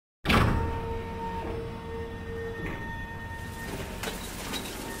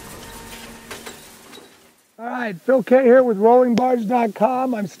All right, Phil K here with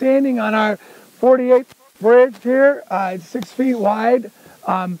RollingBarge.com. I'm standing on our 48 bridge here. It's 6 feet wide.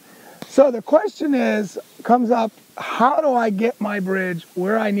 So the question comes up, how do I get my bridge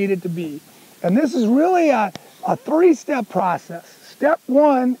where I need it to be? And this is really a three-step process. Step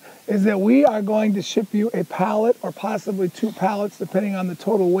one is that we are going to ship you a pallet or possibly 2 pallets, depending on the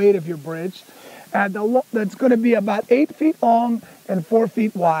total weight of your bridge. That's going to be about 8 feet long and 4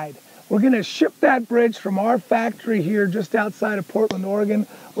 feet wide. We're going to ship that bridge from our factory here just outside of Portland, Oregon.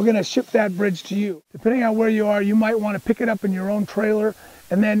 We're going to ship that bridge to you. Depending on where you are, you might want to pick it up in your own trailer,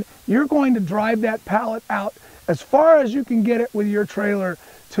 and then you're going to drive that pallet out as far as you can get it with your trailer,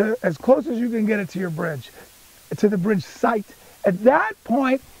 to as close as you can get it to your bridge, to the bridge site. At that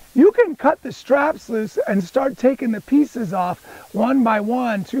point, you can cut the straps loose and start taking the pieces off 1 by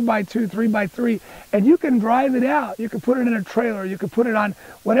 1, 2 by 2, 3 by 3, and you can drive it out. You can put it in a trailer. You can put it on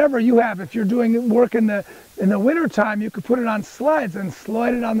whatever you have. If you're doing work in the winter time, you could put it on sleds and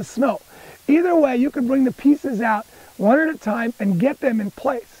slide it on the snow. Either way, you can bring the pieces out one at a time and get them in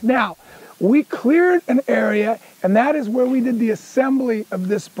place. Now, we cleared an area, and that is where we did the assembly of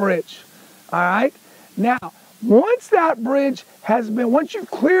this bridge. All right? Now, once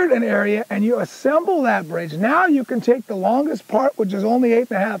you've cleared an area and you assemble that bridge, now you can take the longest part, which is only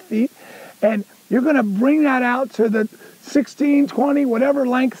 8.5 feet, and you're going to bring that out to the 16, 20, whatever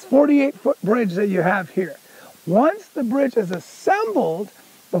length, 48-foot bridge that you have here. Once the bridge is assembled,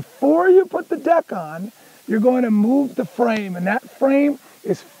 before you put the deck on, you're going to move the frame, and that frame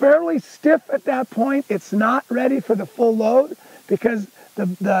is fairly stiff at that point. It's not ready for the full load because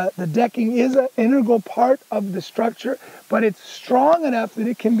the decking is an integral part of the structure, but it's strong enough that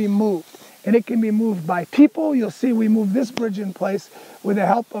it can be moved. And it can be moved by people. You'll see we moved this bridge in place with the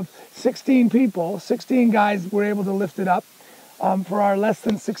help of 16 people. 16 guys were able to lift it up for our less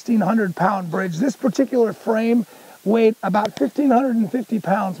than 1,600-pound bridge. This particular frame weighed about 1,550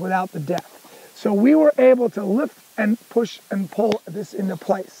 pounds without the deck. So we were able to lift and push and pull this into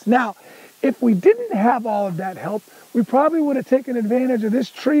place. Now, if we didn't have all of that help, we probably would have taken advantage of this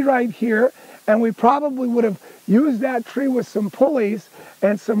tree right here, and we probably would have used that tree with some pulleys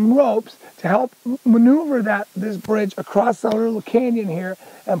and some ropes to help maneuver this bridge across our little canyon here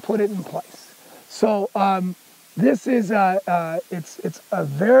and put it in place. So this is it's a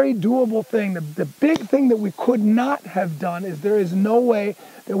very doable thing. The big thing that we could not have done is there is no way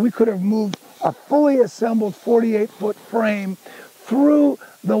that we could have moved a fully assembled 48-foot frame through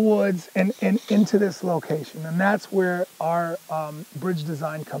the woods and into this location. And that's where our bridge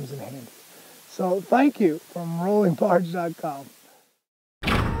design comes in handy. So thank you from RollingBarge.com.